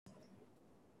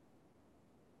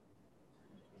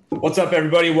What's up,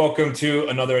 everybody? Welcome to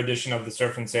another edition of the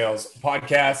Surf and Sales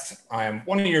podcast. I am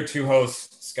one of your two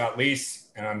hosts, Scott Leese,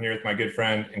 and I'm here with my good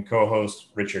friend and co-host,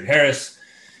 Richard Harris.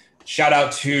 Shout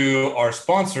out to our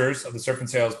sponsors of the Surf and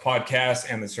Sales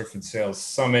podcast and the Surf and Sales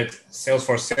Summit,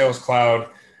 Salesforce Sales Cloud,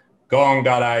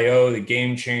 Gong.io, the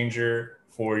game changer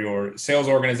for your sales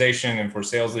organization and for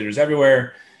sales leaders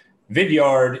everywhere,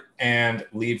 Vidyard, and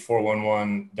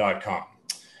Lead411.com.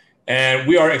 And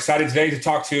we are excited today to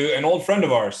talk to an old friend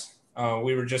of ours.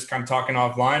 We were just kind of talking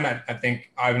offline. I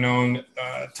think I've known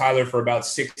Tyler for about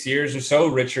 6 years or so.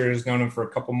 Richard has known him for a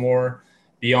couple more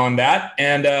beyond that.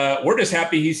 And we're just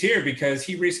happy he's here because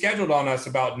he rescheduled on us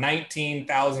about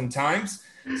 19,000 times.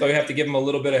 So we have to give him a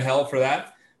little bit of hell for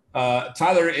that.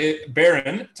 Tyler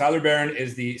Barron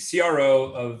is the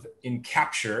CRO of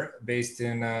Encapture based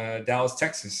in Dallas,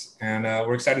 Texas. And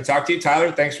we're excited to talk to you.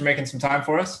 Tyler, thanks for making some time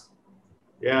for us.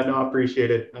 Yeah, no, I appreciate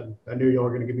it. I knew y'all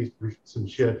were going to give me some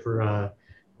shit for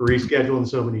rescheduling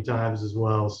so many times as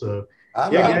well. So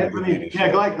glad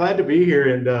to be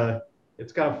here. And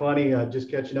it's kind of funny, just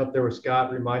catching up there with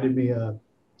Scott reminded me,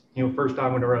 first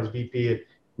time whenever I was VP, it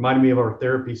reminded me of our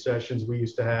therapy sessions we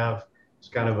used to have. It's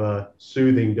kind of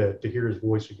soothing to hear his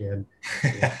voice again.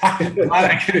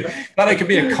 Glad I could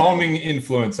be a calming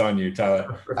influence on you,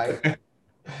 Tyler.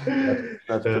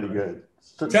 That's pretty good.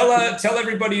 Tell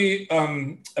everybody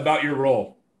about your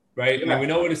role, right? Yeah. I mean, we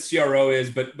know what a CRO is,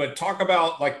 but talk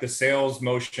about like the sales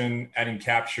motion at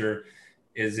Encapture.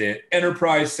 Is it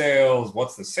enterprise sales?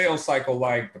 What's the sales cycle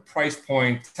like? The price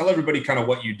point? Tell everybody kind of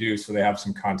what you do so they have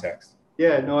some context.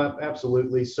 Yeah, no,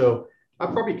 absolutely. So I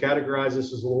probably categorize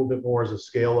this as a little bit more as a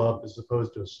scale up as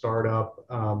opposed to a startup.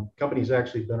 Company's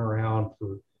actually been around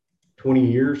for 20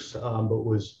 years, but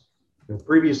was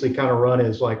previously kind of run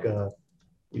as like a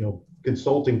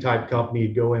consulting type company.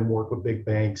 You'd go in, work with big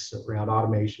banks around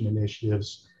automation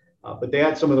initiatives, but they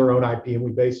had some of their own IP, and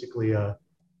we basically,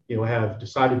 have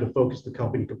decided to focus the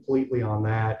company completely on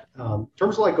that. In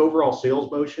terms of like overall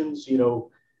sales motions,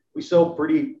 we sell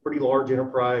pretty large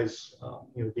enterprise,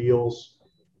 deals,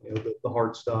 the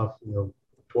hard stuff,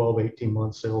 12,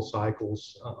 18-month sales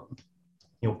cycles,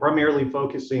 primarily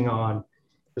focusing on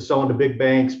selling to big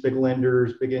banks, big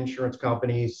lenders, big insurance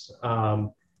companies.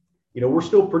 We're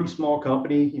still a pretty small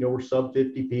company. We're sub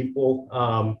 50 people.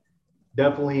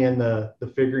 Definitely in the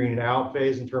figuring it out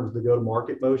phase in terms of the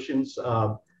go-to-market motions.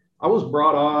 I was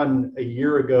brought on a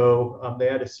year ago. They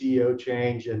had a CEO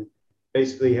change and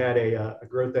basically had a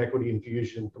growth equity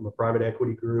infusion from a private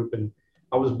equity group. And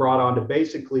I was brought on to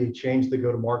basically change the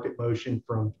go-to-market motion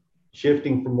from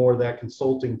shifting from more of that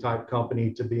consulting type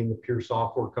company to being a pure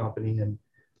software company. And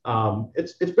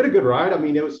it's been a good ride. I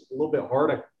mean, it was a little bit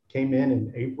hard. I came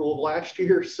in April of last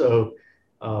year, so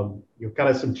kind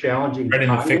of some challenging right in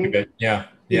the thick of it. Yeah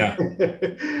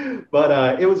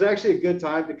But it was actually a good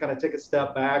time to kind of take a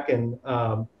step back and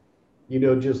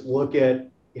just look at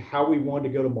how we wanted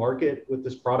to go to market with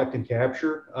this product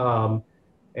Encapture,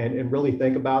 and really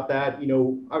think about that.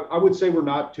 I would say we're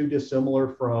not too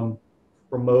dissimilar from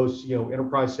most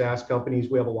enterprise SaaS companies.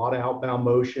 We have a lot of outbound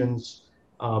motions.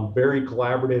 Very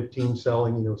collaborative team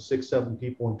selling, 6-7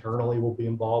 people internally will be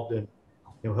involved in,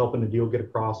 helping the deal get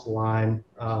across the line.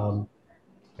 I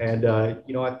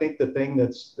think the thing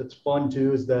that's fun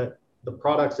too is that the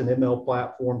product's an ML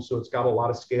platform, so it's got a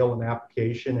lot of scale and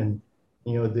application, and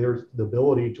there's the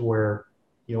ability to where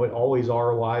it always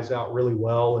ROIs out really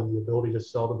well, and the ability to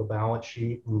sell to the balance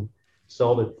sheet and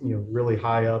sell to really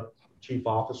high up chief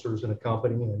officers in a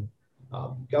company, and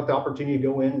got the opportunity to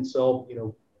go in and sell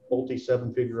multi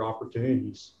 7-figure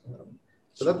opportunities.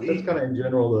 So that's kind of in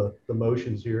general the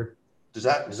motions here. Does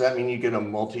that mean you get a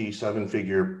multi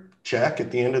 7-figure check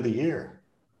at the end of the year?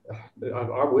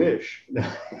 I wish.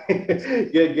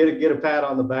 get a pat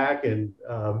on the back, and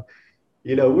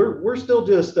we're still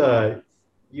just I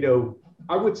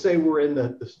would say we're in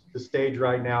the stage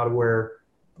right now to where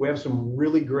we have some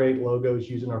really great logos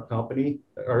using our company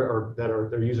or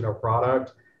they're using our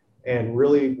product. And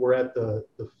really, we're at the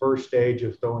first stage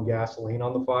of throwing gasoline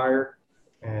on the fire,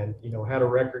 and had a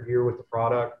record year with the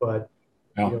product, but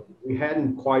we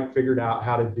hadn't quite figured out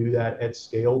how to do that at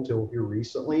scale till here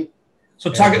recently. So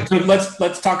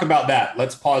let's talk about that.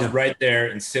 Let's pause right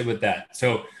there and sit with that.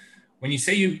 So when you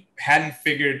say you hadn't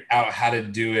figured out how to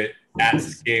do it at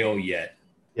scale yet,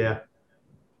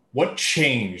 what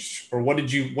changed, or what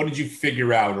did you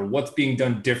figure out, or what's being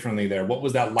done differently there? What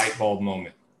was that light bulb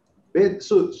moment?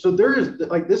 So there is,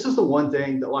 like, this is the one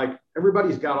thing that, like,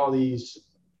 everybody's got all these,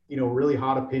 really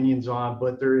hot opinions on,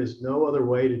 but there is no other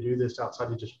way to do this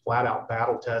outside of just flat out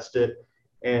battle test it.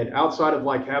 And outside of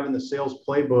like having the sales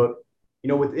playbook,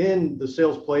 within the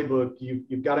sales playbook,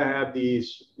 you've got to have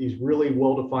these really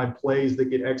well-defined plays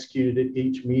that get executed at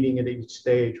each meeting at each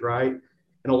stage, right?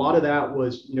 And a lot of that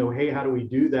was, hey, how do we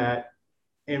do that?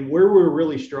 And where we were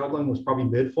really struggling was probably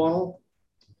mid-funnel,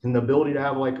 and the ability to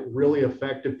have like really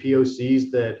effective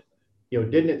POCs that,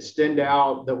 didn't extend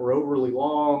out, that were overly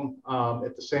long.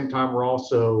 At the same time, we're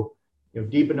also,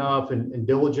 deep enough and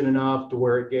diligent enough to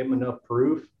where it gave them enough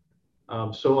proof.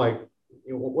 So like,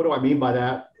 what do I mean by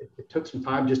that? It took some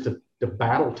time just to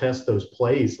battle test those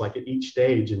plays, like at each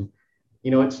stage. And,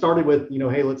 it started with,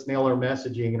 hey, let's nail our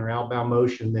messaging and our outbound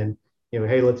motion. Then,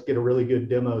 hey, let's get a really good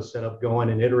demo set up going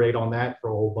and iterate on that for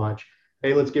a whole bunch.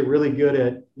 Hey, let's get really good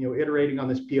at, iterating on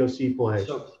this POC play.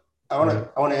 So I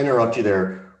want to interrupt you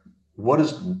there. What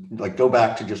is, like, go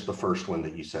back to just the first one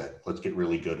that you said, let's get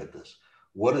really good at this.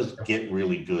 What does get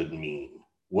really good mean?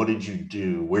 What did you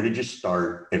do? Where did you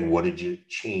start? And what did you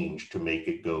change to make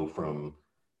it go from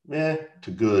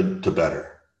to good to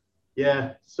better?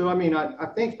 Yeah. So, I mean, I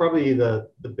think probably the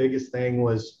biggest thing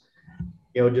was,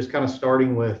 just kind of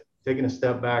starting with taking a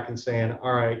step back and saying,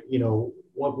 all right,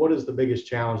 what is the biggest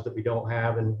challenge that we don't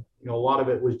have? And, a lot of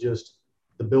it was just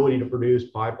the ability to produce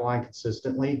pipeline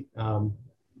consistently. A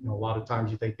lot of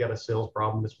times you think you got a sales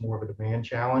problem, it's more of a demand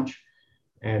challenge.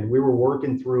 And we were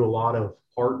working through a lot of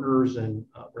partners and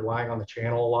relying on the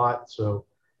channel a lot. So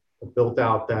I built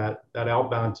out that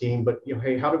outbound team. But,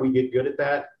 hey, how do we get good at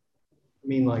that? I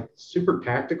mean, like super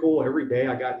tactical. Every day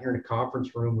I got here in a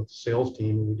conference room with the sales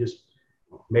team and we just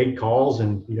made calls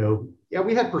and,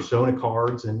 we had persona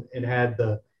cards and had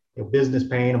the business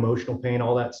pain, emotional pain,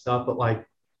 all that stuff. But like,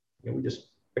 we just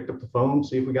picked up the phone,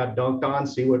 see if we got dunked on,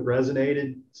 see what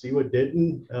resonated, see what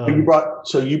didn't. You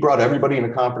brought everybody in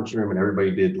a conference room and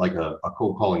everybody did like a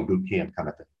cold calling boot camp kind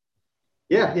of thing.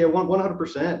 Yeah,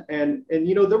 100%. And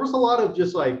there was a lot of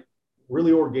just like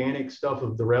really organic stuff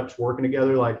of the reps working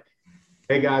together. Like,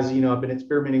 hey guys, I've been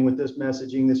experimenting with this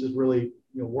messaging. This is really,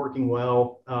 working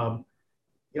well.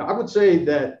 I would say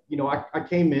that, I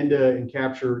came into and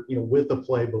captured, with the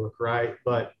playbook, right?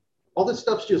 But all this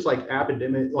stuff's just like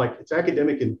academic, like it's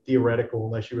academic and theoretical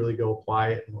unless you really go apply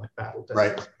it and like battle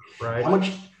test. Right. How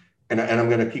much, and I'm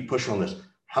going to keep pushing on this.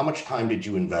 How much time did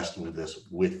you invest into this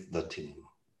with the team?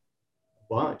 A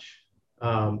bunch.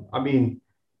 I think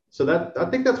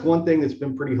that's one thing that's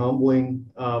been pretty humbling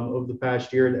over the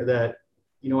past year that,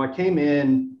 I came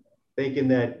in thinking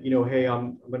that, hey,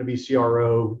 I'm going to be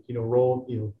CRO,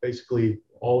 basically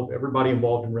everybody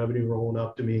involved in revenue rolling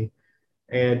up to me.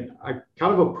 And I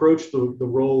kind of approached the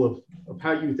role of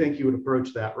how you think you would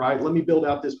approach that, right? Let me build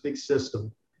out this big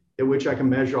system in which I can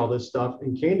measure all this stuff.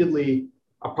 And candidly,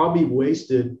 I probably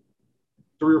wasted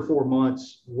 3 or 4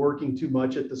 months working too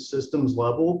much at the systems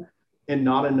level and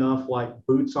not enough like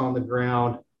boots on the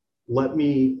ground. Let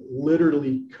me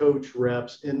literally coach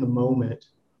reps in the moment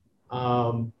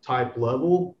type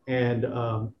level. And,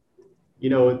 at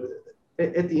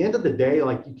the end of the day,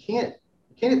 like you can't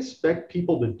expect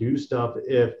people to do stuff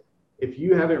if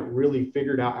you haven't really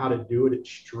figured out how to do it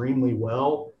extremely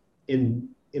well in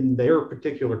their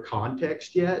particular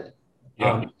context yet.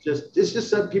 Yeah. It's just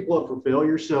setting people up for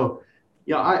failure. So,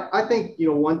 I think,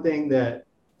 one thing that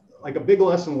like a big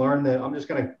lesson learned that I'm just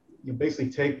going to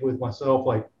basically take with myself,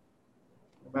 like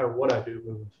no matter what I do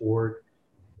moving forward,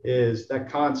 is that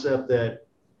concept that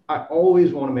I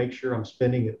always want to make sure I'm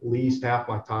spending at least half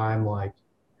my time like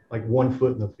 1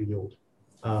 foot in the field.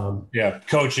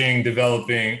 Coaching,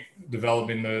 developing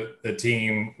the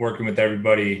team, working with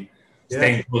everybody,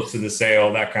 staying close to the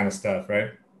sale, that kind of stuff,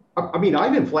 right? I mean, I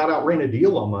even flat out ran a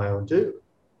deal on my own too.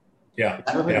 Yeah.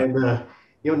 And,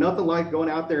 nothing like going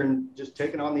out there and just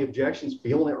taking on the objections,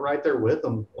 feeling it right there with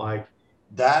them. Like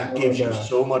that gives you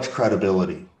so much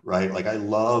credibility, right? Like I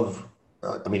love,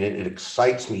 it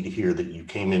excites me to hear that you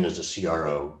came in as a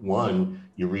CRO. One,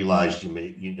 you realized you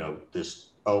made, this,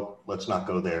 let's not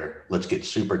go there. Let's get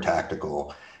super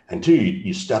tactical. And two,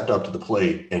 you stepped up to the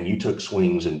plate and you took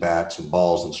swings and bats and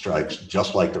balls and strikes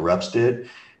just like the reps did.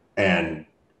 And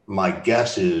my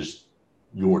guess is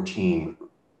your team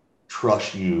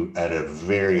trusts you at a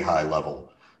very high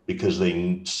level because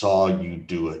they saw you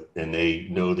do it and they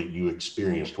know that you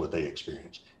experienced what they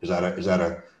experienced. Is that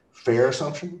a fair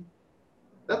assumption?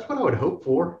 That's what I would hope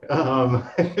for.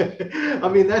 I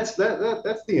mean, that's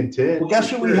the intent. Well, guess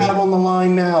who we have on the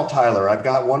line now, Tyler? I've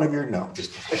got one of your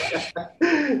just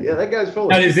yeah, that guy's full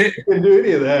of is it. Couldn't do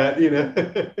any of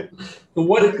that,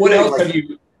 What else have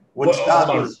you? When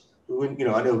Scott was,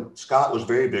 I know Scott was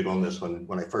very big on this when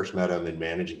I first met him in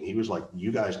managing. He was like,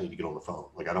 "You guys need to get on the phone.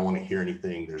 Like, I don't want to hear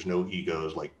anything. There's no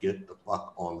egos. Like, get the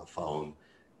fuck on the phone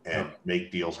and make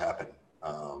deals happen."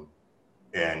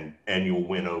 and you'll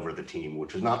win over the team,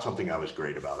 which is not something I was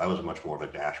great about. I was much more of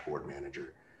a dashboard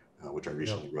manager, which I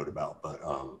recently wrote about, but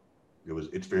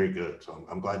it's very good. So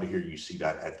I'm glad to hear you see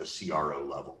that at the CRO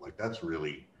level. Like that's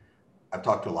really, I've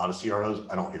talked to a lot of CROs.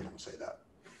 I don't hear them say that.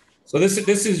 So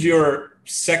this is your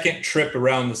second trip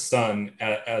around the sun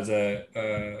as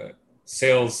a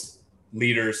sales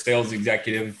leader, sales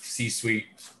executive, C-suite.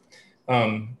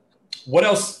 What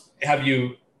else have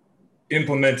you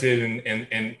implemented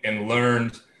and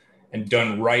learned and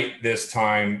done right this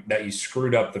time that you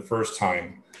screwed up the first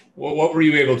time? What were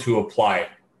you able to apply?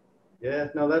 Yeah,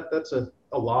 no, that's a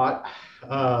lot.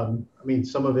 I mean,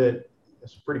 some of it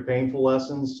is pretty painful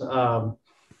lessons. I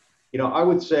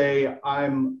would say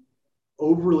I'm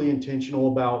overly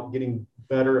intentional about getting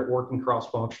better at working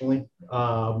cross-functionally.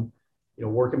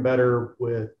 Working better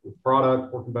with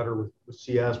product, working better with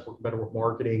CS, working better with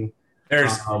marketing.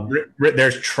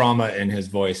 There's trauma in his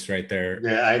voice right there.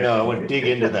 Yeah, I know. I want to dig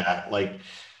into that. Like,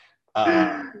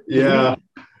 yeah.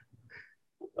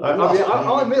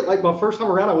 I'll admit, like my first time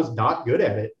around, I was not good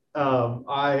at it.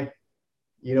 I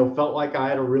felt like I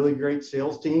had a really great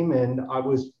sales team, and I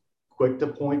was quick to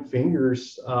point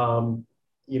fingers.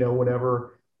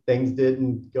 Whenever things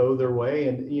didn't go their way,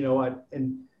 and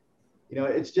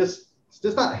it's just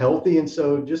not healthy. And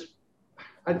so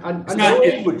I know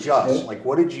you adjust. Like,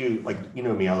 what did you like? You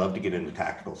know me, I love to get into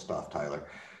tactical stuff, Tyler.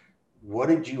 What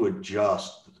did you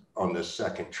adjust on this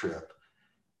second trip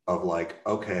of like,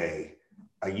 okay,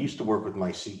 I used to work with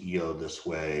my CEO this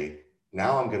way.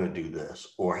 Now I'm going to do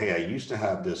this. Or, hey, I used to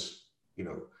have this,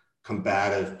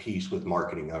 combative piece with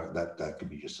marketing. That could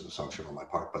be just an assumption on my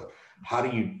part. But how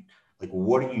do you, like,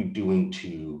 what are you doing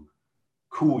to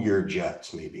cool your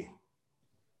jets maybe?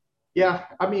 Yeah,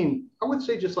 I mean, I would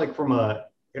say just like from a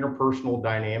interpersonal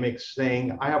dynamics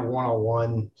thing, I have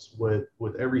one-on-ones with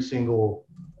every single,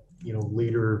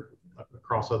 leader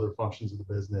across other functions of the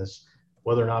business,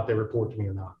 whether or not they report to me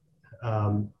or not.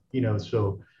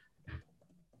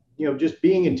 Just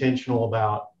being intentional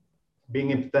about being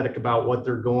empathetic about what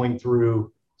they're going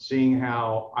through, seeing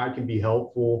how I can be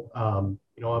helpful.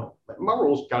 My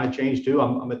role's kind of changed too.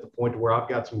 I'm at the point where I've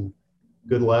got some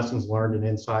good lessons learned and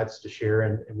insights to share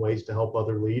and ways to help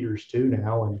other leaders too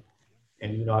now.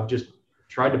 And I've just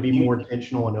tried to be more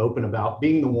intentional and open about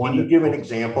being the one. Can you give an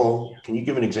example? Can you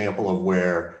give an example of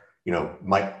where,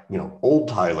 old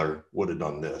Tyler would have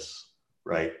done this,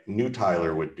 right? New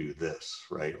Tyler would do this,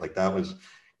 right? Like that was,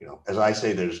 as I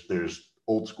say, there's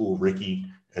old school Ricky,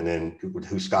 and then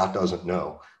who Scott doesn't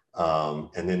know.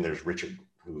 And then there's Richard,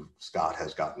 who Scott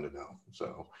has gotten to know.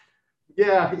 So.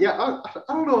 Yeah.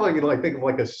 I don't know if I could think of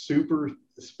like a super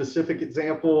specific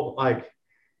example. Like,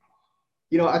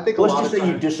 I think let's just say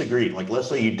you disagreed. Like, let's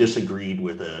say you disagreed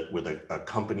with a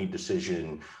company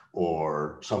decision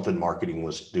or something marketing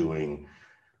was doing.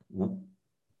 What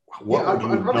would you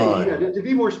have done? Yeah, to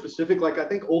be more specific, like I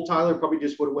think old Tyler probably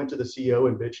just would have went to the CEO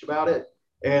and bitched about it,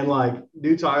 and like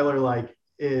new Tyler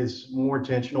is more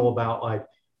intentional about like,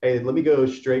 hey, let me go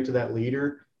straight to that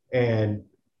leader and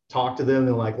talk to them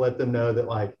and let them know that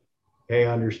like, hey,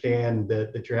 I understand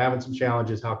that you're having some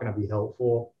challenges. How can I be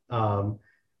helpful? So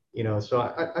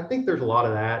I think there's a lot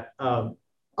of that.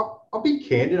 I'll be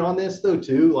candid on this though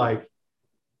too. Like,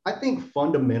 I think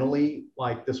fundamentally,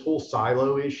 like this whole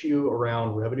silo issue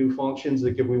around revenue functions,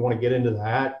 like if we want to get into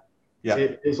that,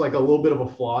 it is like a little bit of a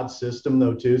flawed system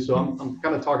though too. So I'm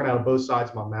kind of talking out of both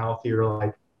sides of my mouth here.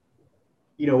 Like,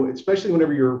 especially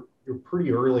whenever you're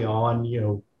pretty early on,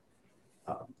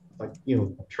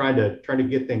 trying to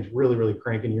get things really, really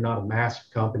cranking. You're not a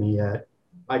massive company yet.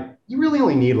 Like you really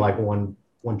only need like one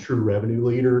true revenue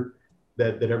leader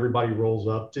that everybody rolls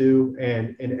up to,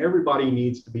 and everybody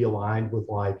needs to be aligned with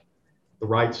like the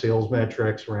right sales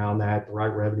metrics around that, the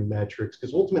right revenue metrics,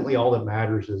 because ultimately all that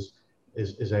matters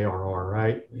is ARR,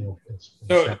 right?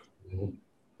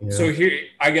 So here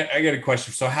I get a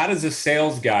question. So how does a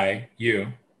sales guy,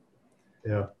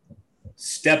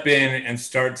 step in and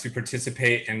start to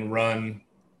participate and run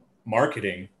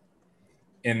marketing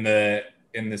in the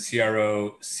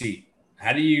CRO seat?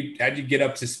 How'd you get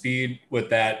up to speed with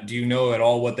that? Do you know at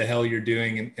all what the hell you're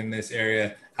doing in this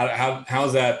area?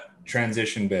 How's that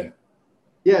transition been?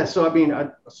 Yeah, so I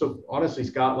mean, so honestly,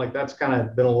 Scott, like that's kind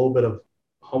of been a little bit of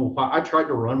humble pie. I tried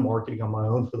to run marketing on my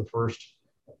own for the first,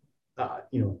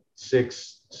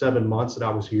 6-7 months that I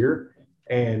was here,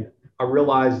 and I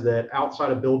realized that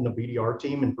outside of building a BDR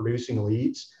team and producing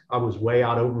leads, I was way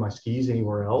out over my skis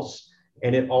anywhere else.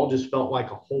 And it all just felt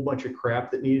like a whole bunch of crap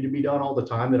that needed to be done all the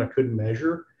time that I couldn't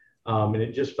measure. And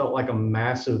it just felt like a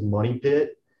massive money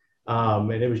pit.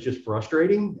 And it was just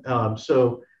frustrating.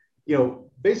 So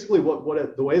basically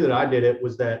the way that I did it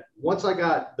was that once I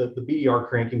got the BDR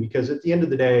cranking, because at the end of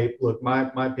the day, look,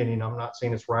 my opinion, I'm not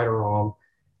saying it's right or wrong.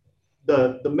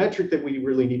 The metric that we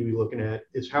really need to be looking at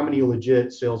is how many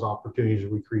legit sales opportunities are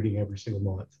we creating every single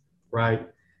month, right?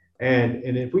 And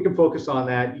if we can focus on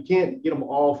that, you can't get them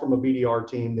all from a BDR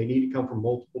team. They need to come from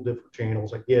multiple different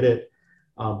channels. I get it.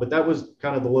 But that was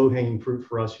kind of the low-hanging fruit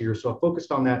for us here. So I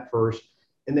focused on that first.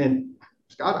 And then,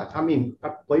 Scott, I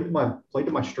played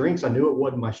to my strengths. I knew it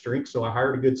wasn't my strength. So I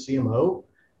hired a good CMO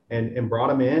and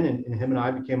brought him in. And him and I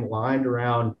became aligned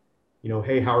around,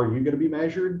 hey, how are you going to be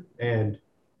measured? And,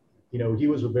 he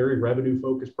was a very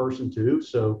revenue-focused person too.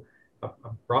 So I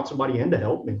brought somebody in to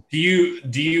help me. Do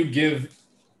you give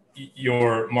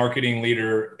your marketing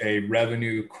leader a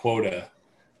revenue quota?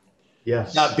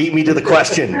 Yes. Not beat me to the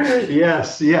question.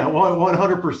 Yes. Yeah.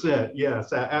 100%.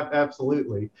 Yes.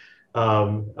 Absolutely.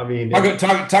 Talk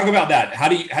about that. How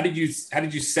did you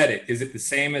set it? Is it the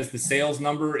same as the sales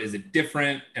number? Is it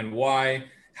different, and why?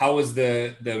 How was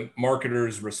the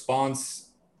marketer's response,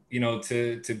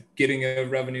 to getting a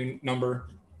revenue number?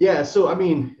 Yeah. So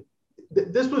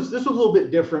this was a little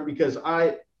bit different because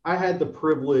I had the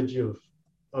privilege of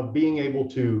being able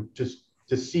to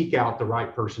seek out the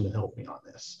right person to help me on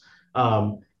this.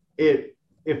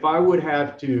 If I would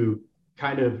have to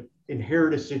kind of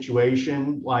inherit a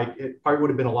situation, like it probably would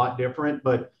have been a lot different,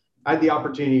 but I had the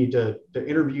opportunity to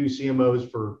interview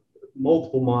CMOs for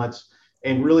multiple months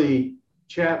and really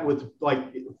chat with,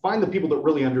 find the people that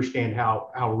really understand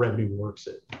how revenue works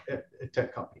at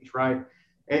tech companies, right?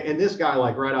 And this guy,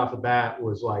 right off the bat,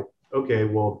 was like, okay,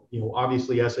 well,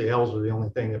 obviously SALs are the only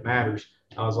thing that matters.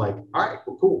 I was like, all right,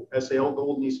 well, cool. SAL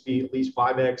goal needs to be at least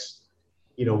 5x,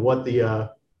 what the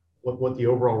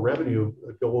overall revenue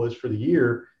goal is for the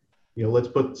year. Let's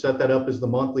set that up as the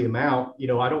monthly amount.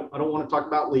 I don't want to talk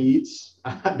about leads.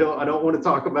 I don't want to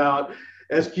talk about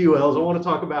SQLs. I want to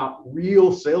talk about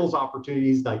real sales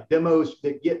opportunities, like demos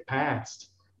that get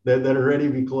passed, that are ready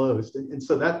to be closed. And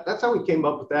so that's how we came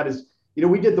up with that. Is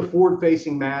we did the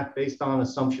forward-facing math based on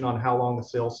assumption on how long the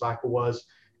sales cycle was,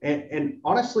 and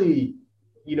honestly,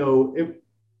 it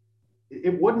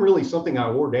wasn't really something I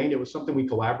ordained. It was something we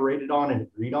collaborated on and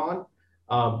agreed on.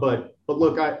 But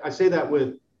look, I say that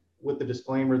with the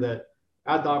disclaimer that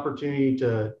I had the opportunity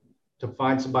to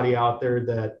find somebody out there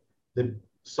that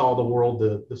saw the world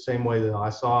the same way that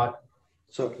I saw it.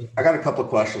 So I got a couple of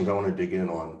questions I want to dig in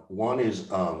on. One is,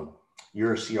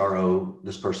 you're a CRO,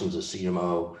 this person's a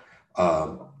CMO.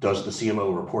 Does the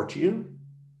CMO report to you?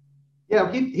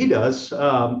 Yeah, he does.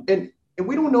 And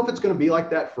we don't know if it's going to be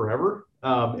like that forever.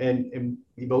 And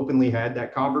we've openly had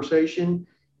that conversation.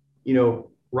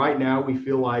 Right now we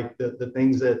feel like the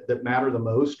things that matter the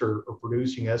most are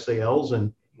producing SALs.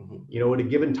 And, at a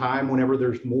given time, whenever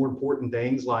there's more important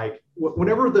things, like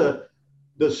whenever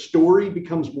the story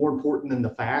becomes more important than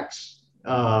the facts,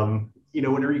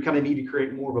 whenever you kind of need to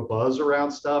create more of a buzz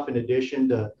around stuff, in addition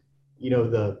to,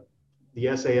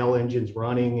 the SAL engine's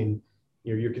running and,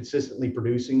 you're consistently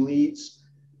producing leads,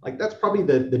 that's probably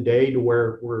the day to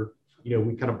where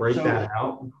we kind of break that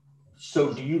out.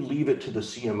 So do you leave it to the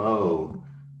CMO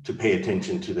to pay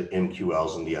attention to the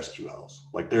MQLs and the SQLs?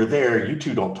 They're there, you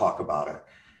two don't talk about it,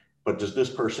 but does this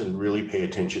person really pay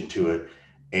attention to it?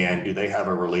 And do they have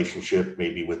a relationship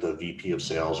maybe with a VP of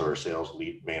sales or a sales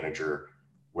lead manager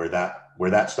where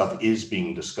that stuff is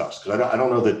being discussed? Because I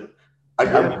don't know that,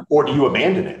 or do you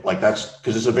abandon it? That's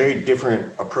because it's a very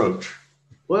different approach.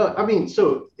 Well,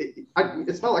 so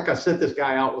it's not like I sent this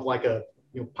guy out with a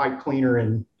pipe cleaner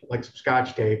and some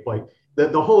Scotch tape.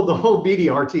 The whole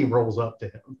BDR team rolls up to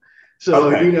him.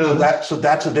 So okay. So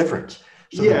that's a difference.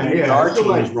 So the BDR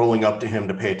team is rolling up to him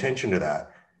to pay attention to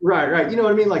that. Right. You know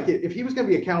what I mean? If he was going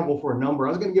to be accountable for a number, I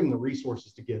was going to give him the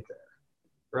resources to get there.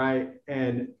 Right.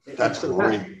 And that's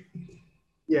great.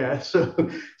 So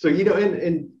does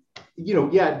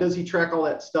he track all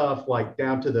that stuff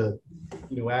down to the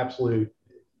absolute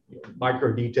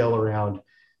micro detail around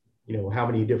how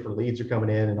many different leads are coming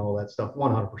in and all that stuff?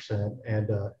 100%. And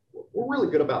we're really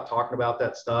good about talking about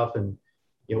that stuff and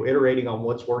iterating on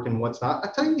what's working and what's not. I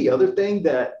tell you, the other thing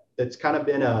that's kind of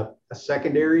been a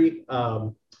secondary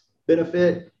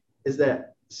benefit is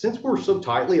that since we're so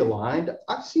tightly aligned,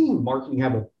 I've seen marketing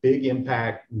have a big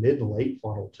impact mid and late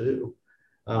funnel too,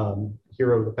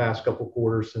 here over the past couple of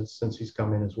quarters since he's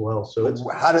come in as well. So it's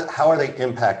how are they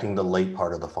impacting the late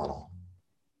part of the funnel?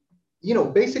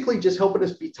 Basically just helping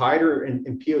us be tighter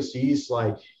in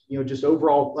POCs, just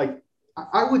overall,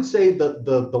 I would say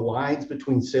the lines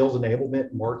between sales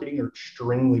enablement and marketing are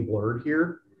extremely blurred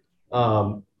here.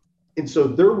 And so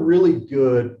they're really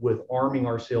good with arming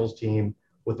our sales team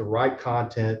with the right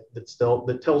content that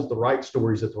tells the right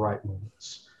stories at the right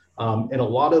moments. And a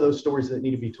lot of those stories that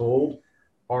need to be told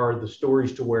are the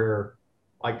stories to where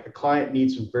like a client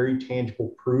needs some very tangible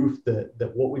proof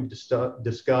that what we've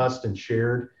discussed and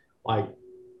shared, like,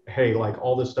 hey, like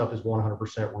all this stuff is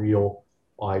 100% real.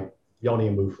 Like y'all need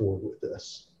to move forward with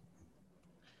this.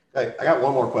 I got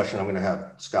one more question. I'm going to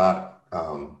have Scott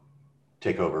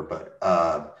take over,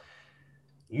 but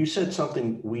you said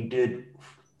something we did.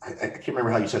 I can't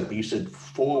remember how you said it, but you said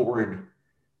forward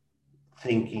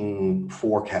thinking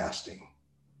forecasting,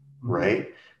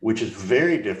 right? Which is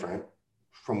very different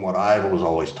from what I was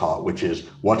always taught, which is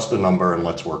what's the number and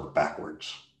let's work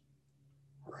backwards.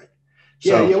 Right.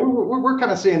 So, yeah, we're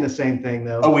kind of saying the same thing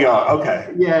though. Oh, we are.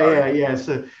 Okay. Yeah.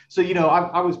 So,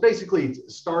 I was basically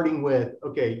starting with,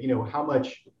 okay, how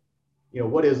much,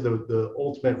 what is the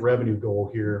ultimate revenue goal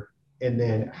here? And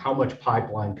then how much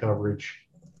pipeline coverage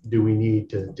do we need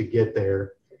to get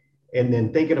there? And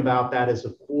then thinking about that as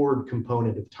a forward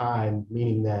component of time,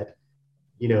 meaning that,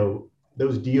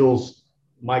 those deals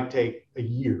might take a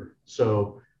year.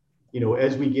 So,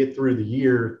 as we get through the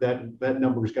year, that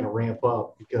number is going to ramp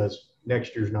up because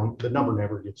next year's the number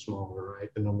never gets smaller, right?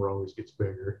 The number always gets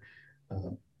bigger.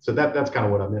 So that's kind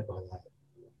of what I meant by that.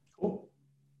 Cool.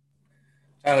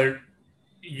 Tyler,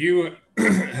 you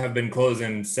have been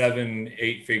closing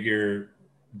 7-8 figure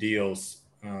deals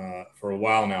for a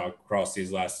while now across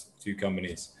these last two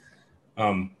companies.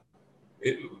 Can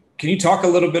you talk a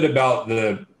little bit about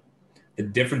the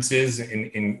differences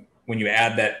in when you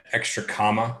add that extra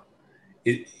comma?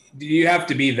 Do you have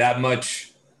to be that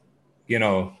much,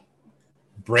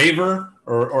 braver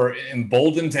or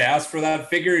emboldened to ask for that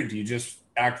figure? Do you just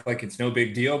act like it's no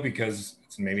big deal because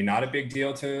it's maybe not a big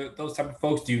deal to those type of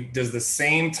folks? Does the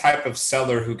same type of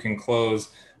seller who can close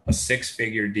a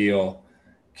 6-figure deal,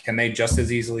 can they just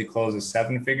as easily close a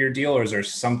 7-figure deal, or is there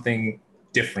something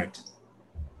different?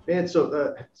 Man,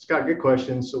 so Scott, good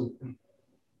question. So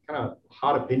kind of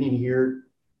hot opinion here.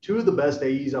 2 of the best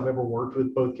AEs I've ever worked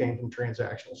with both came from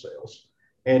transactional sales.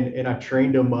 And I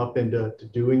trained them up into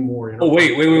doing more. Oh,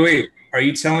 wait. Are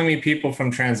you telling me people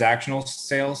from transactional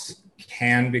sales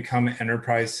can become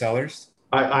enterprise sellers?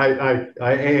 I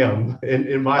am.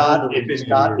 In my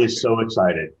Scott is so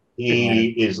excited. He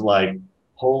is like,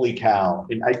 holy cow.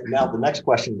 And now the next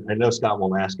question, I know Scott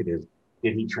won't ask it, is,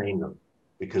 did he train them?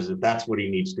 Because that's what he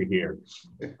needs to hear.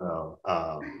 Yeah,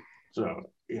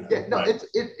 no,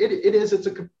 it is. It's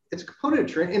a component of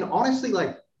training. And honestly,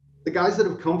 like the guys that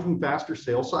have come from faster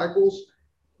sales cycles,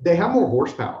 they have more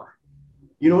horsepower.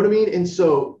 You know what I mean? And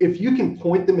so if you can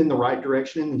point them in the right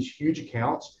direction in these huge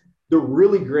accounts, they're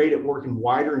really great at working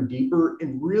wider and deeper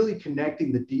and really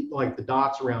connecting the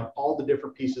dots around all the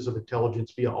different pieces of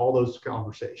intelligence via all those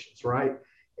conversations, right?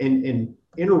 And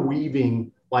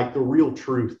interweaving like the real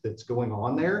truth that's going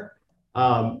on there.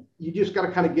 You just got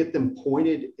to kind of get them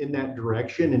pointed in that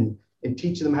direction and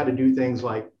teach them how to do things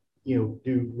like,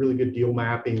 do really good deal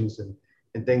mappings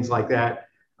and things like that.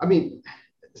 I mean,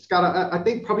 Scott, I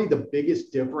think probably the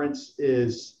biggest difference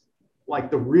is like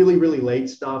the really, really late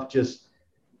stuff, just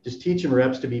teaching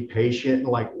reps to be patient and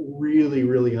like really,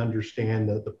 really understand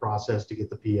the process to get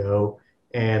the PO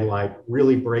and like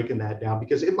really breaking that down,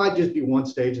 because it might just be one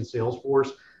stage in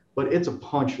Salesforce, but it's a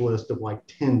punch list of like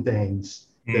 10 things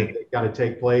that got to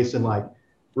take place, and like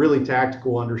really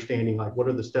tactical understanding, like what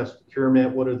are the steps to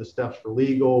procurement, what are the steps for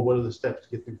legal, what are the steps to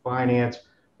get through finance,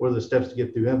 what are the steps to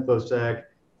get through InfoSec,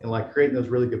 and like creating those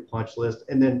really good punch lists.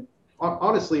 And then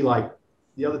honestly, like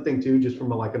the other thing too, just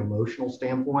from an emotional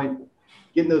standpoint,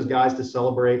 getting those guys to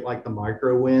celebrate like the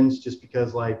micro wins, just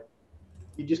because like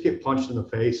you just get punched in the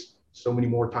face so many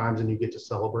more times than you get to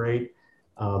celebrate.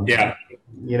 Yeah.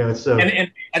 So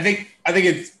and I think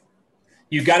it's,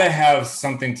 you got to have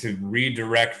something to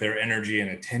redirect their energy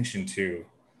and attention to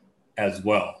as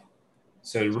well.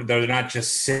 So they're not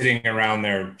just sitting around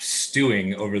there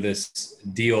stewing over this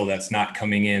deal that's not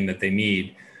coming in that they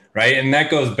need, right? And that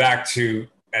goes back to,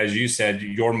 as you said,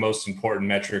 your most important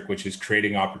metric, which is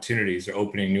creating opportunities or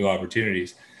opening new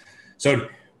opportunities. So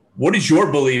what is your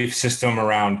belief system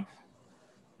around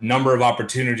number of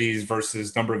opportunities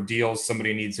versus number of deals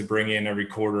somebody needs to bring in every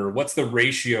quarter? What's the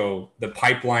ratio, the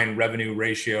pipeline revenue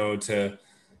ratio to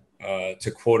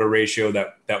quota ratio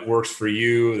that works for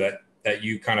you, that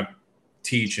you kind of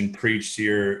teach and preach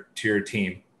to your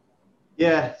team?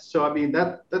 Yeah. So, I mean,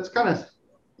 that's kind of,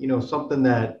 something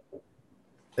that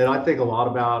I think a lot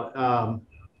about,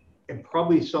 and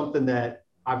probably something that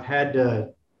I've had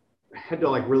to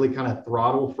like really kind of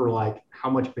throttle for like how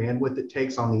much bandwidth it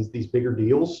takes on these bigger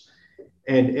deals.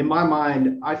 And in my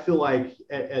mind, I feel like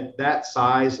at that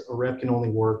size, a rep can only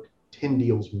work 10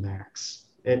 deals max.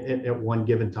 at one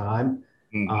given time.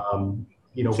 So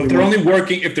if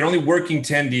they're only working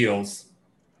 10 deals,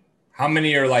 how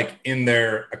many are like in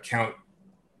their account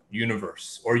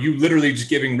universe? Or are you literally just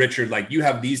giving Richard, like, you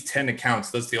have these 10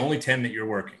 accounts, that's the only 10 that you're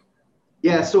working?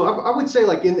 Yeah, so I would say,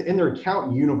 like, in their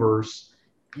account universe,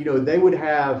 they would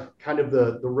have kind of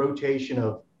the rotation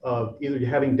of either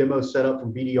having demos set up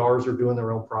from BDRs or doing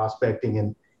their own prospecting.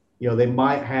 And, they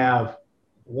might have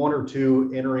one or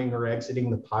two entering or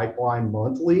exiting the pipeline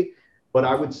monthly. But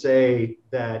I would say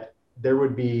that there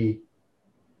would be,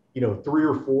 3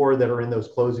 or 4 that are in those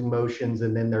closing motions.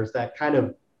 And then there's that kind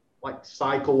of like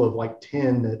cycle of like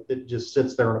 10 that just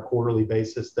sits there on a quarterly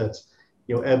basis. That's,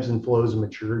 ebbs and flows of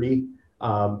maturity.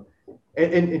 And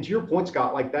to your point,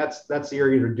 Scott, like that's the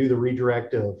area to do the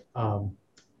redirect of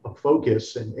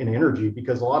focus and energy,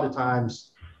 because a lot of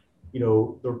times,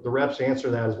 the reps answer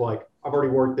that as like, I've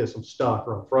already worked this, I'm stuck,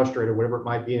 or I'm frustrated, or whatever it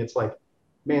might be. And it's like,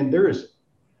 man, there is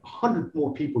 100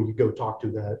 more people you go talk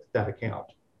to that account,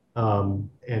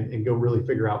 and go really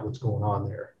figure out what's going on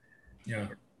there. Yeah.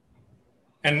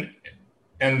 And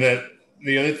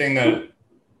the other thing that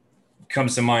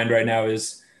comes to mind right now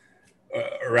is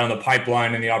around the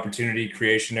pipeline and the opportunity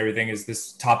creation, everything, is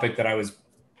this topic that I was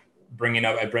bringing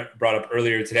up. I brought up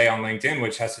earlier today on LinkedIn,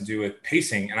 which has to do with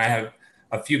pacing. And I have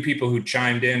a few people who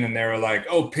chimed in and they were like,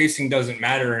 oh, pacing doesn't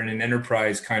matter in an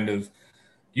enterprise kind of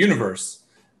universe.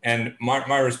 And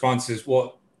my response is,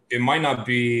 well, it might not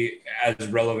be as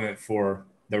relevant for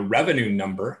the revenue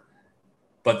number,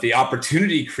 but the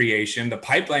opportunity creation, the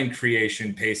pipeline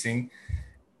creation pacing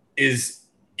is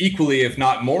equally, if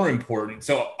not more important.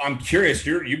 So I'm curious,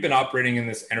 you've been operating in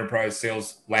this enterprise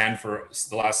sales land for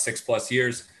the last 6+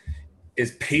 years.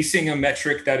 Is pacing a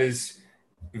metric that is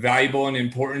valuable and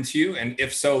important to you? And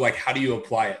if so, like, how do you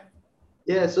apply it?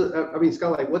 Yeah. So, I mean,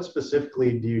 Scott, like, what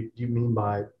specifically do you mean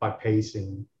by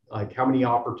pacing? Like, how many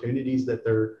opportunities that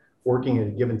they're working at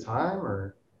a given time?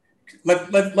 Or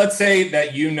let's say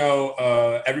that,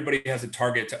 everybody has a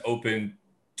target to open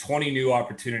 20 new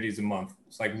opportunities a month.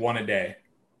 It's like one a day,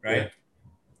 right? Yeah.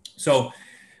 So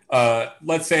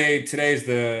let's say today's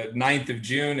the 9th of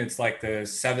June. It's like the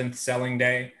 7th selling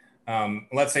day.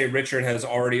 Let's say Richard has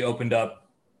already opened up,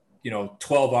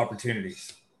 12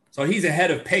 opportunities. So he's ahead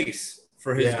of pace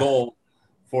for his goal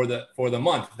for the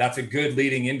month. That's a good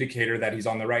leading indicator that he's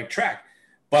on the right track.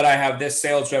 But I have this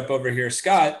sales rep over here,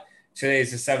 Scott. Today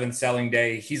is the 7th selling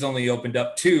day. He's only opened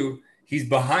up 2. He's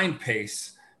behind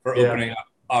pace for opening up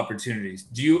opportunities.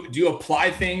 Do you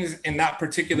apply things in that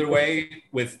particular way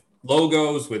with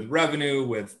logos, with revenue,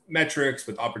 with metrics,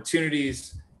 with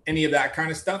opportunities, any of that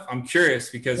kind of stuff? I'm curious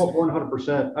because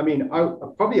 100%. I mean, I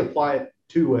probably apply it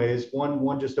 2 ways.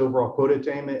 One just overall quota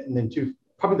attainment, and then 2,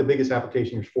 probably the biggest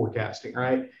application is forecasting,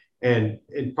 right? And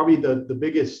probably the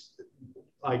biggest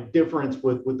like difference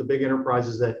with the big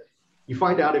enterprises that you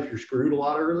find out if you're screwed a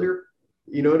lot earlier.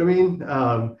 You know what I mean?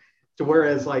 To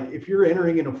whereas, like, if you're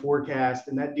entering in a forecast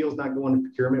and that deal's not going to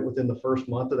procurement within the first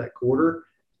month of that quarter,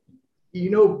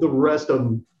 the rest of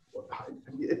them,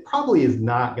 it probably is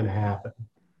not going to happen.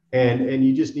 And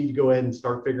you just need to go ahead and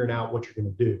start figuring out what you're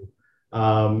going to do,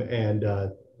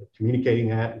 and communicating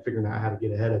that and figuring out how to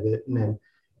get ahead of it. And then,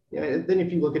 then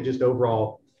if you look at just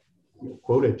overall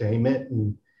quota attainment,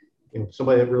 and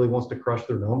somebody that really wants to crush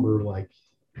their number, like,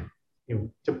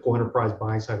 typical enterprise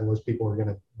buying cycle, most people are going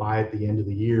to buy at the end of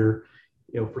the year.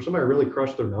 For somebody to really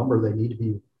crush their number, they need to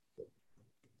be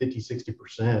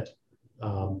 50-60%,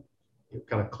 kind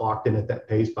of clocked in at that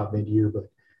pace by mid-year. But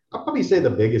I'll probably say the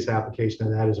biggest application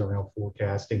of that is around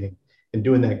forecasting and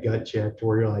doing that gut check to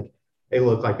where you're like, hey,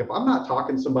 look, like, if I'm not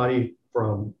talking to somebody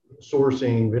from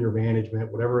sourcing, vendor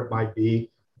management, whatever it might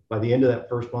be, by the end of that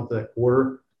first month of that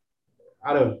quarter,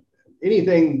 out of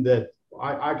anything that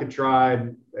I could try,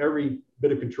 every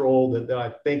bit of control that I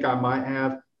think I might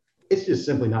have, it's just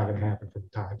simply not going to happen from a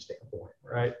time standpoint,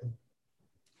 right?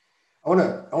 I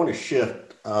want to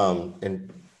shift,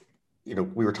 and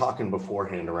we were talking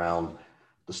beforehand around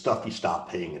the stuff you stop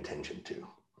paying attention to,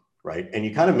 right? And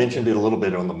you kind of mentioned it a little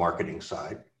bit on the marketing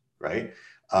side, right?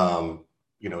 And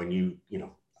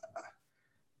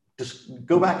just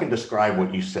go back and describe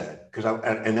what you said,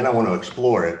 and then I want to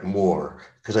explore it more,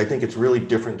 because I think it's really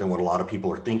different than what a lot of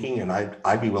people are thinking. And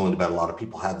I'd be willing to bet a lot of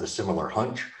people have the similar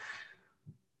hunch,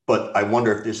 but I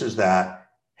wonder if this is that,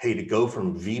 hey, to go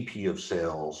from VP of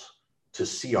sales to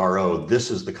CRO, this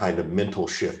is the kind of mental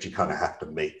shift you kind of have to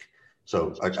make.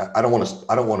 So I don't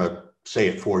want to say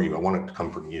it for you. I want it to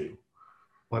come from you.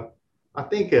 Well, I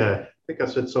think I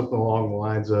said something along the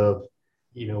lines of,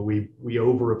 we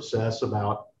over obsess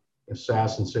about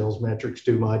SaaS and sales metrics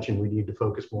too much, and we need to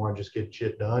focus more on just getting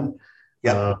shit done.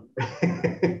 Yeah.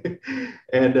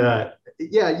 And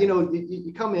yeah,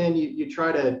 you come in, you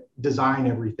try to design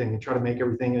everything and try to make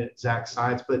everything in exact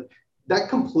science, but that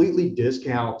completely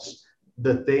discounts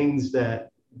the things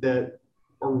that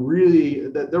are really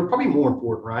that they're probably more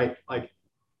important, right? Like,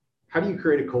 how do you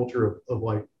create a culture of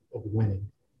winning,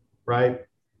 right?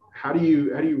 How do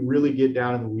you really get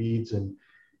down in the weeds and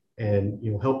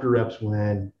help your reps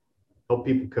win, help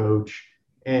people coach,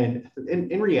 and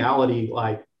in reality,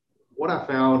 like what I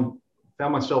found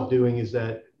myself doing is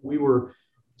that we were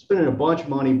spending a bunch of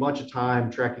money, a bunch of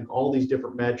time tracking all these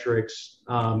different metrics,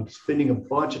 spending a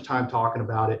bunch of time talking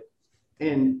about it.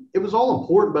 And it was all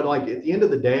important, but like at the end of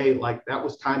the day, like that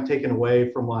was time taken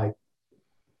away from like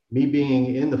me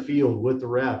being in the field with the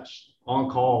reps on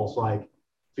calls, like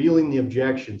feeling the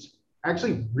objections,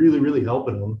 actually really, really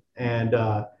helping them. And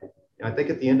I think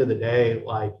at the end of the day,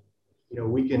 like,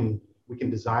 we can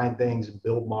design things and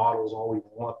build models all we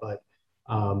want, but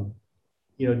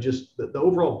just the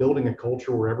overall building a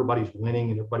culture where everybody's winning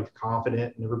and everybody's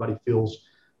confident and everybody feels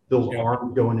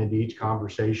armed going into each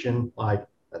conversation. Like,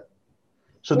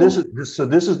 so this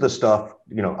is the stuff,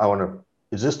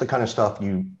 is this the kind of stuff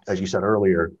as you said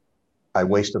earlier, I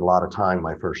wasted a lot of time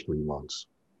my first 3 months,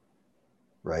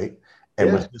 right?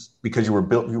 And was this because you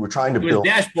were trying to build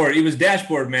dashboard. He was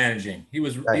dashboard managing. He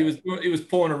was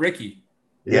pulling a Ricky.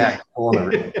 Yeah, pulling a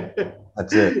Ricky.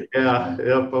 That's it. Yeah,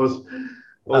 yep. I was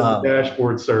a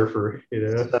dashboard surfer,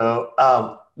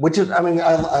 So, which is,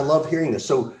 I love hearing this.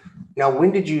 So now,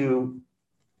 when did you,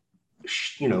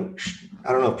 I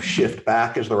don't know if shift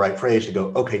back is the right phrase to go,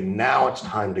 okay, now it's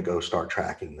time to go start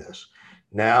tracking this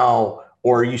now,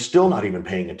 or are you still not even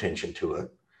paying attention to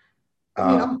it?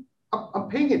 I'm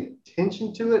paying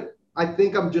attention to it. I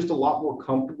think I'm just a lot more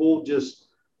comfortable just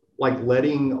like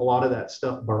letting a lot of that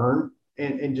stuff burn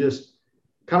and just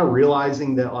kind of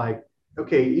realizing that, like,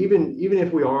 okay, even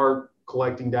if we are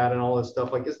collecting data and all this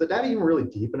stuff, like, is the data even really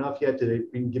deep enough yet to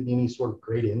even give me any sort of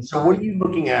great insight? So what are you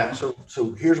looking at?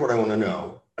 So here's what I want to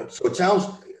know. So it sounds,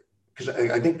 because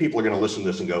I think people are going to listen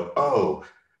to this and go, oh,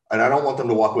 and I don't want them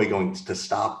to walk away going to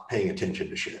stop paying attention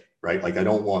to shit, right? Like, I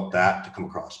don't want that to come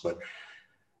across, but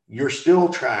you're still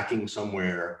tracking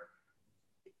somewhere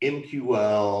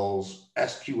MQLs,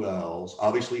 SQLs,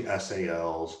 obviously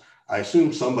SALs. I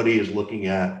assume somebody is looking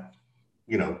at,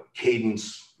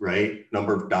 cadence, right?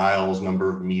 Number of dials, number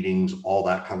of meetings, all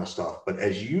that kind of stuff. But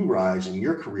as you rise in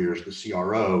your career as the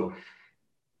CRO,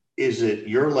 is it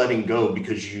you're letting go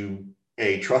because you,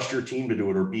 A, trust your team to do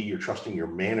it, or B, you're trusting your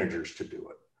managers to do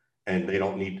it? And they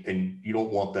don't need, and you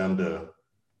don't want them to,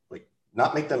 like,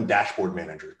 not make them dashboard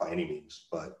managers by any means,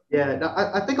 but. Yeah, no,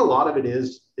 I think a lot of it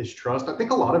is trust. I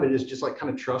think a lot of it is just like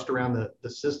kind of trust around the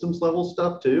systems level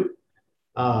stuff too.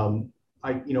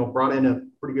 I brought in a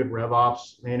pretty good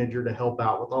RevOps manager to help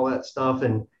out with all that stuff.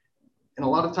 And a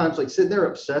lot of times, like, sitting there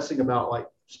obsessing about like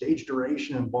stage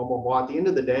duration and blah, blah, blah. At the end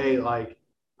of the day, like,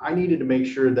 I needed to make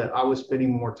sure that I was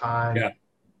spending more time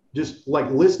just like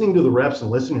listening to the reps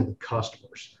and listening to the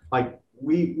customers. Like,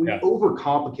 we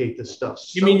overcomplicate this stuff.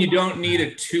 You mean you don't need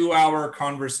a 2-hour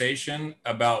conversation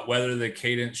about whether the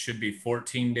cadence should be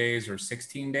 14 days or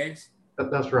 16 days?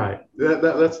 That's right.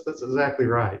 That's exactly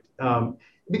right.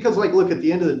 Because, like, look, at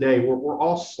the end of the day, we're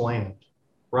all slammed,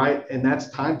 right? And that's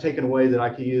time taken away that I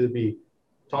could either be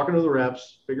talking to the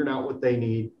reps, figuring out what they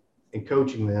need and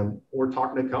coaching them, or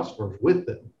talking to customers with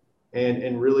them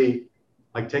and really,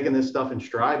 like, taking this stuff in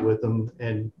stride with them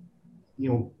and,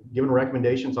 giving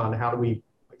recommendations on how do we,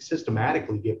 like,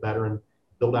 systematically get better and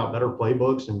build out better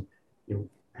playbooks and,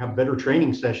 have better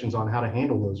training sessions on how to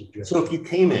handle those objectives. So if you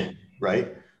came in,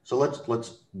 right? So let's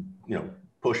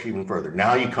push even further.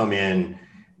 Now you come in,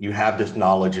 you have this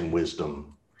knowledge and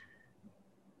wisdom.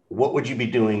 What would you be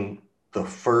doing the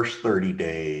first 30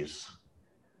 days?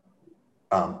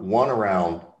 One,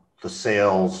 around the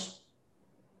sales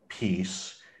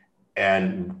piece,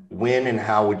 and when and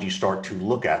how would you start to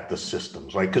look at the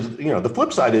systems, right? Because, the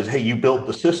flip side is, hey, you built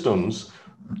the systems,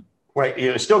 right?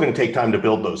 It's still going to take time to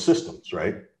build those systems,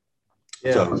 right?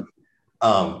 Yeah. So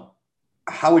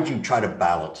how would you try to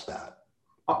balance that?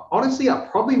 Honestly, I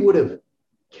probably would have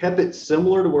kept it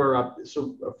similar to where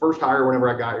first hire, whenever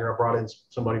I got here, I brought in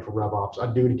somebody for RevOps.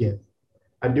 I'd do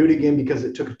it again because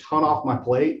it took a ton off my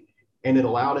plate and it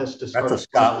allowed us to start. That's a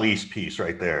Scott Leese piece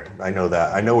right there. I know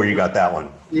that. I know where you got that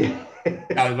one. Yeah.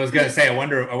 I was going to say, I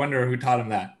wonder who taught him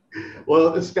that.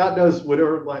 Well, Scott knows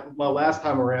whatever, like my last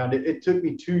time around, it took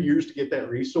me 2 years to get that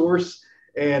resource.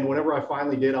 And whenever I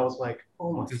finally did, I was like,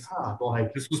 oh my God,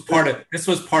 like this was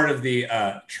part of the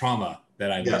trauma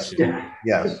that I went through.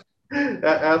 Yes.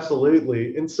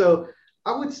 Absolutely. And so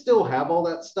I would still have all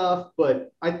that stuff,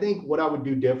 but I think what I would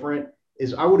do different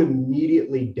is I would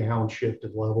immediately downshift a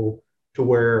level to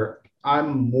where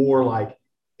I'm more like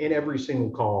in every single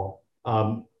call.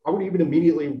 I would even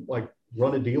immediately like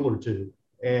run a deal or two.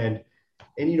 And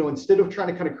instead of trying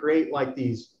to kind of create like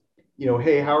these,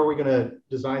 hey, how are we going to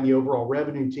design the overall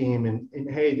revenue team? And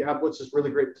hey, what's this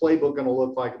really great playbook going to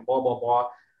look like? And blah, blah, blah.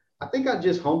 I think I'd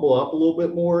just humble up a little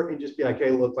bit more and just be like, hey,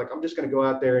 look, like I'm just going to go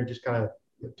out there and just kind of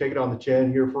take it on the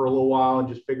chin here for a little while and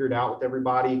just figure it out with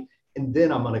everybody. And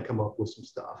then I'm going to come up with some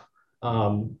stuff.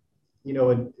 And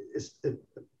as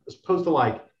opposed to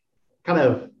like kind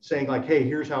of saying like, hey,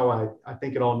 here's how I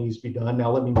think it all needs to be done.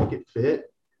 Now let me make it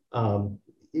fit.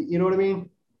 You know what I mean?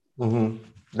 Mm-hmm.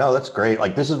 No, that's great.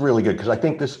 Like, this is really good because I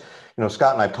think this,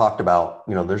 Scott and I've talked about,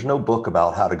 there's no book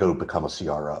about how to go become a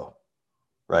CRO,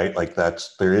 right? Like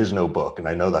there is no book. And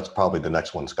I know that's probably the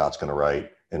next one Scott's going to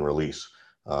write and release,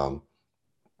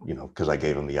 because I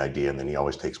gave him the idea and then he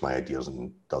always takes my ideas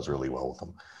and does really well with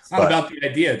them. It's not about the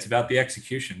idea. It's about the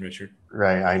execution, Richard.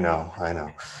 Right. I know.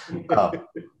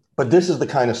 But this is the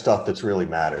kind of stuff that's really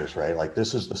matters, right? Like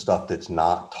this is the stuff that's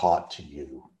not taught to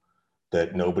you,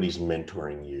 that nobody's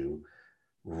mentoring you.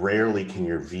 Rarely can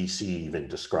your VC even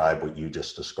describe what you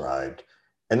just described.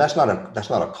 And that's not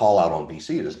a call out on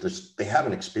VC. It's just, they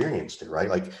haven't experienced it, right?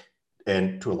 Like,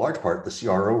 and to a large part, the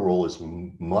CRO role is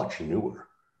much newer,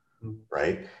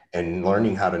 right? And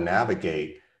learning how to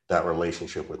navigate that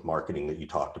relationship with marketing that you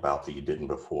talked about that you didn't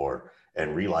before,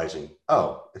 and realizing,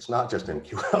 oh, it's not just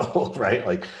MQL, right?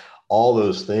 Like all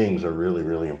those things are really,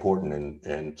 really important.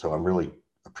 And so I'm really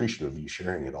appreciative of you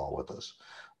sharing it all with us.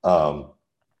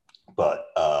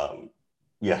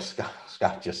 Yes,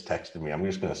 Scott just texted me. I'm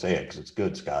just going to say it because it's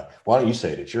good, Scott. Why don't you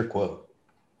say it? It's your quote.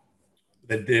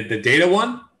 The data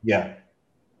one? Yeah.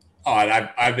 Oh,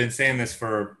 I've been saying this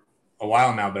for a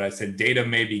while now, but I said data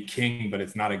may be king, but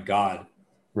it's not a god.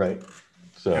 Right.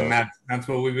 So, and that's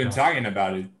what we've been talking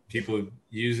about. Is people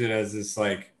use it as this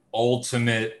like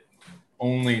ultimate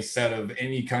only set of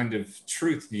any kind of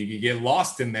truth. You can get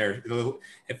lost in there.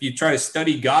 If you try to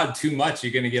study God too much,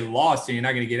 you're going to get lost and you're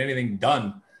not going to get anything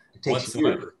done. It takes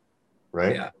years,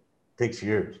 right? Yeah. It takes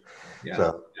years. Yeah.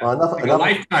 So, yeah. Well, enough. A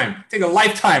lifetime. Take a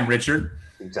lifetime, Richard.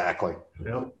 Exactly.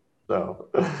 Yep. So,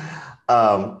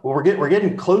 well, we're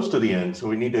getting close to the end, so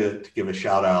we need to give a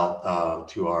shout out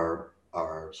to our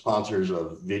sponsors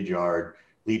of Vidyard,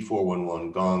 Lead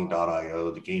 411,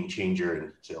 Gong.io, the game changer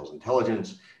in sales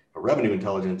intelligence, revenue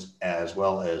intelligence, as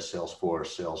well as Salesforce,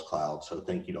 Sales Cloud. So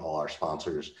thank you to all our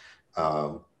sponsors.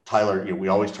 Tyler, we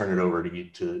always turn it over to you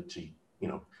to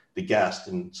the guest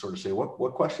and sort of say,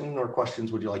 what question or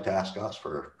questions would you like to ask us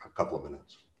for a couple of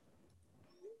minutes?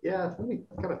 Yeah, let me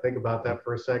kind of think about that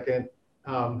for a second.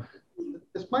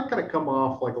 This might kind of come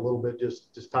off like a little bit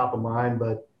just top of mind,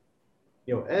 but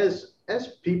as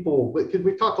people, because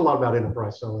we've talked a lot about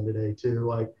enterprise selling today too,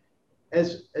 like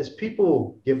as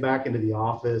people get back into the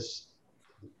office,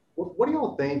 what do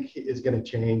y'all think is going to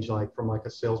change, like from like a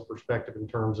sales perspective in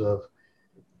terms of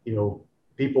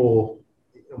people's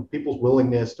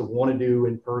willingness to want to do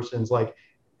in persons? Like,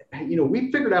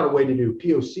 we figured out a way to do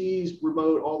POCs,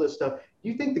 remote, all this stuff. Do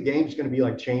you think the game's going to be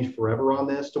like changed forever on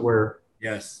this to where?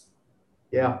 Yes.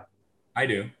 Yeah. I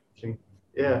do.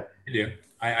 Yeah. I do.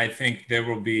 I think there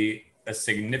will be a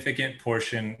significant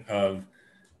portion of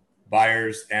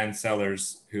buyers and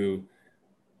sellers who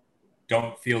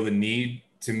don't feel the need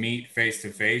to meet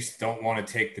face-to-face, don't want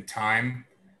to take the time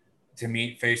to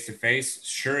meet face-to-face,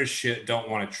 sure as shit don't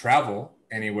want to travel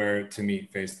anywhere to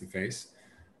meet face-to-face.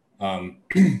 And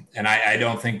I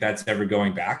don't think that's ever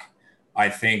going back. I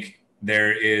think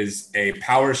there is a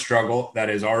power struggle that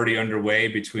is already underway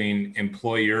between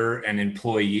employer and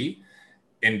employee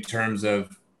in terms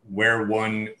of where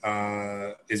one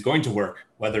is going to work,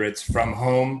 whether it's from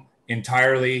home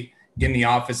entirely, in the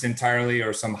office entirely,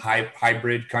 or some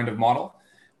hybrid kind of model.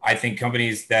 I think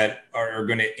companies that are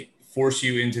going to force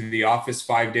you into the office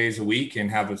 5 days a week and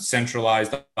have a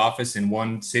centralized office in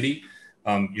one city,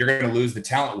 you're going to lose the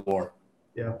talent war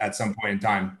at some point in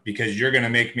time, because you're going to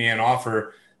make me an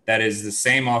offer that is the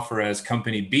same offer as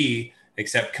company B,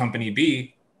 except company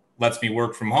B lets me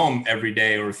work from home every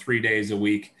day or 3 days a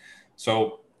week.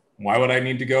 So why would I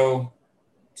need to go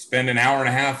spend an hour and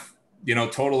a half,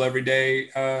 total every day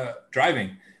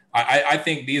driving? I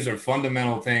think these are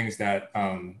fundamental things that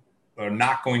are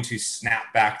not going to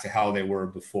snap back to how they were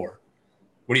before.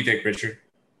 What do you think, Richard?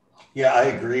 Yeah, I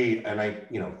agree. And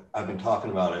I've been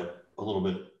talking about it a little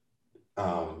bit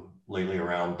lately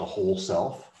around the whole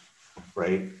self,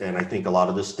 right? And I think a lot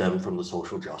of this stemmed from the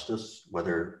social justice,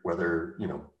 whether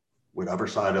whatever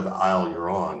side of the aisle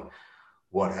you're on.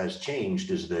 What has changed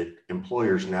is that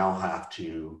employers now have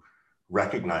to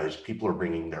recognize people are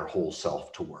bringing their whole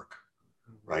self to work,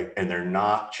 right? And they're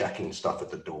not checking stuff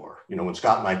at the door. You know, when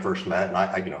Scott and I first met, and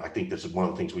I think this is one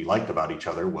of the things we liked about each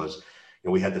other was, you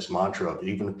know, we had this mantra of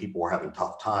even if people were having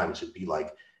tough times, it'd be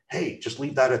like, hey, just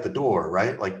leave that at the door,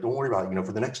 right? Like, don't worry about it. You know,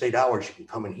 for the next 8 hours, you can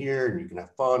come in here and you can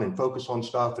have fun and focus on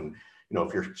stuff. And, you know,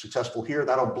 if you're successful here,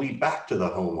 that'll bleed back to the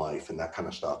home life and that kind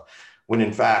of stuff. When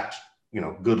in fact, you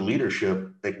know, good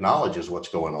leadership acknowledges what's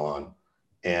going on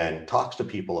and talks to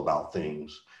people about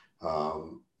things.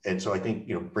 And so I think,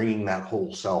 you know, bringing that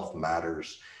whole self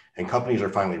matters, and companies are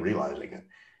finally realizing it.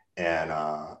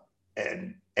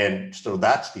 And so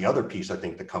that's the other piece I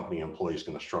think the company employee is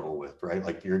going to struggle with, right?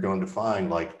 Like you're going to find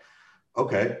like,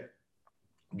 okay,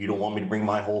 you don't want me to bring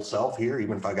my whole self here,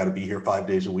 even if I got to be here 5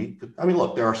 days a week. I mean,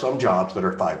 look, there are some jobs that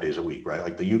are 5 days a week, right?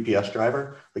 Like the UPS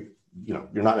driver, like, you know,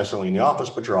 you're not necessarily in the office,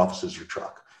 but your office is your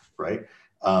truck, right?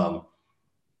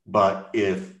 But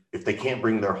if they can't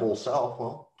bring their whole self,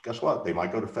 well, guess what? They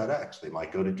might go to FedEx, they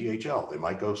might go to DHL, they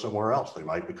might go somewhere else, they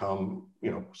might become,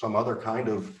 you know, some other kind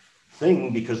of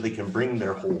thing because they can bring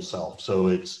their whole self. So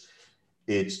it's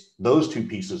those two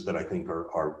pieces that I think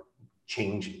are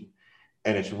changing,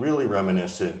 and it's really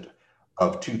reminiscent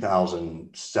of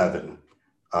 2007.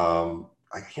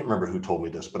 I can't remember who told me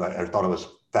this, but I thought it was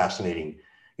fascinating.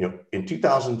 You know, in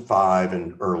 2005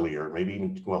 and earlier, maybe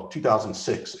even, well,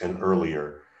 2006 and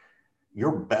earlier,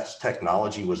 your best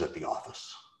technology was at the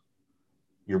office.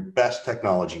 Your best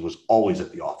technology was always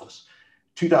at the office.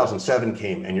 2007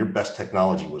 came and your best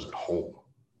technology was at home,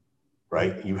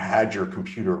 right? You had your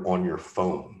computer on your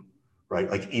phone,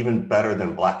 right? Like even better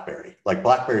than BlackBerry. Like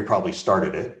BlackBerry probably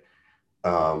started it,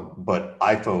 but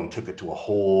iPhone took it to a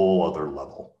whole other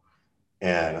level.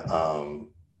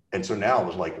 And so now it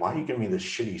was like, why are you giving me this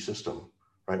shitty system,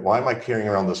 right? Why am I carrying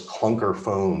around this clunker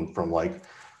phone from like,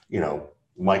 you know,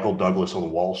 Michael Douglas on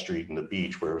Wall Street and the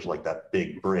beach where it was like that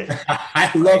big brick.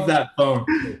 I love that phone.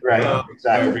 Right,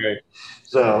 exactly.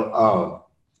 So,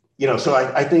 you know, so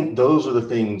I think those are the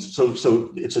things. So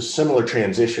it's a similar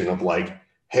transition of like,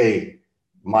 hey,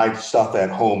 my stuff at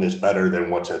home is better than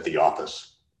what's at the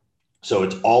office. So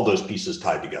it's all those pieces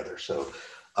tied together. So,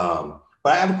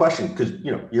 but I have a question because,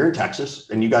 you know, you're in Texas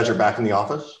and you guys are back in the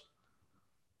office.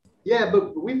 Yeah,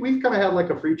 but we've kind of had like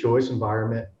a free choice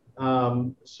environment.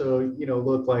 So, you know,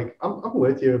 look, like I'm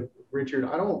with you, Richard.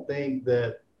 I don't think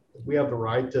that we have the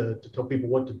right to tell people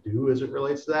what to do as it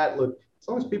relates to that. Look, as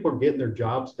long as people are getting their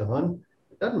jobs done,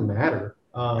 it doesn't matter.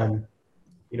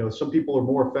 You know, some people are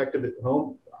more effective at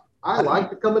home. I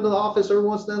like to come into the office every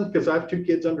once in a while because I have 2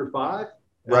 kids under 5.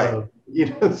 Right. You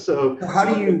know, so how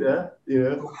do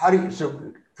you,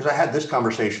 so because I had this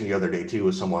conversation the other day too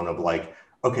with someone of like,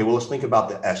 okay, well, let's think about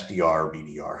the SDR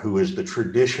BDR, who is the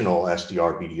traditional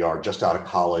SDR BDR just out of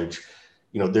college.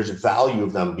 You know, there's value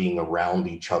of them being around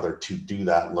each other to do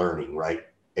that learning, right?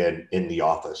 And in the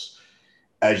office,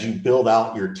 as you build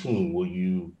out your team,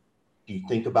 do you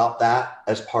think about that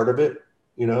as part of it?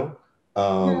 You know?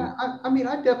 Yeah, I mean,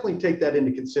 I definitely take that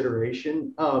into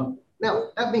consideration.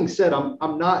 Now, that being said,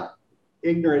 I'm not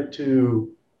ignorant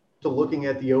to looking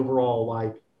at the overall,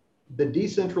 like the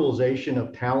decentralization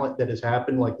of talent that has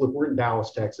happened. Like, look, we're in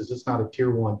Dallas, Texas. It's not a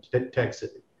tier 1 tech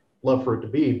city. Love for it to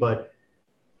be, but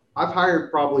I've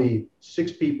hired probably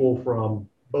 6 people from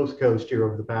both coasts here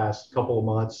over the past couple of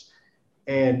months.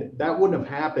 And that wouldn't have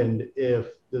happened if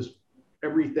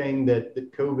everything that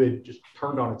COVID just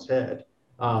turned on its head.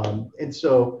 And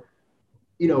so,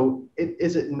 you know,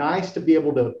 is it nice to be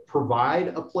able to provide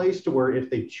a place to where if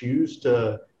they choose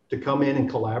to come in and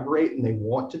collaborate and they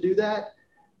want to do that,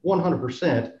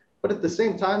 100%. But at the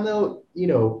same time, though, you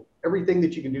know, everything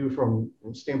that you can do from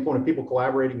standpoint of people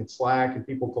collaborating in Slack and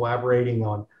people collaborating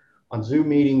on Zoom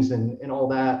meetings and all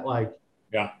that, like,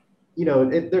 yeah, you know,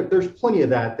 there's plenty of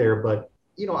that there. But,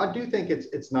 you know, I do think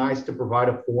it's nice to provide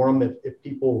a forum if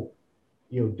people,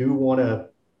 you know, do want to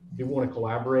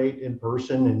collaborate in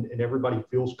person and everybody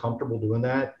feels comfortable doing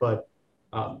that. But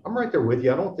I'm right there with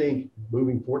you. I don't think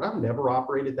moving forward, I've never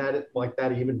operated like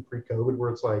that, even pre-COVID,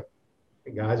 where it's like,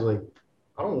 hey guys, like,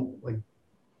 I don't like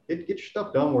get your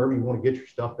stuff done wherever you want to get your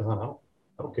stuff done. I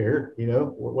don't care, you know,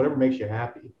 whatever makes you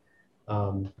happy.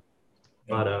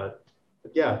 But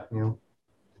yeah, you know.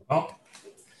 Well,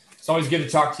 it's always good to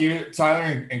talk to you,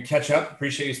 Tyler, and catch up.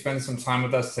 Appreciate you spending some time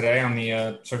with us today on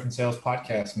the Surf and Sales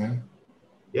podcast, man.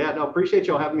 Yeah, no, appreciate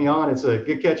y'all having me on. It's a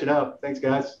good catching up. Thanks,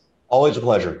 guys. Always a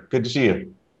pleasure. Good to see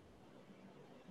you.